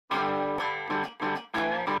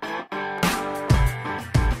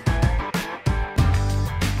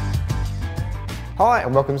Hi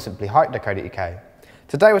and welcome to simplyhike.co.uk.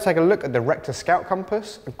 Today we'll take a look at the Recta Scout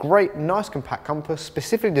Compass, a great, nice compact compass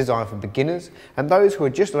specifically designed for beginners and those who are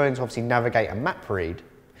just learning to obviously navigate and map read.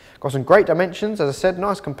 Got some great dimensions, as I said,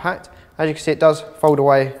 nice compact. As you can see, it does fold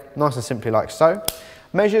away nice and simply like so.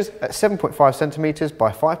 Measures at 7.5 centimetres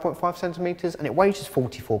by 5.5 centimetres and it weighs just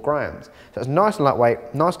 44 grams. So it's nice and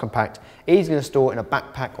lightweight, nice compact, easy to store in a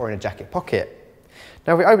backpack or in a jacket pocket.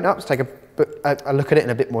 Now if we open it up to take a look at it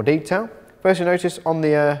in a bit more detail, first you'll notice on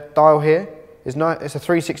the dial here, it's a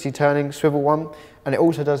 360 turning swivel one, and it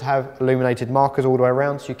also does have illuminated markers all the way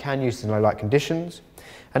around, so you can use it in low light conditions.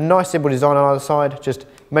 And nice simple design on either side, just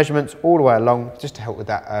measurements all the way along, just to help with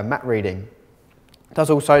that map reading. It does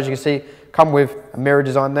also, as you can see, come with a mirror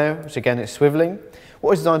design there, which again is swivelling.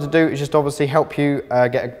 What it's designed to do is just obviously help you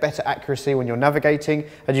get a better accuracy when you're navigating,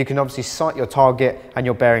 and you can obviously sight your target and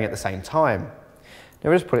your bearing at the same time. Now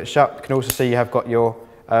we'll just put it shut. You can also see you have got your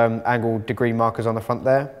angle degree markers on the front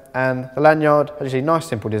there, and the lanyard, as you see, nice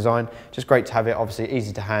simple design, just great to have it, obviously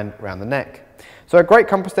easy to hand around the neck. So a great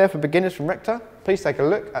compass there for beginners from Recta. Please take a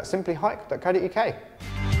look at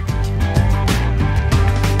simplyhike.co.uk.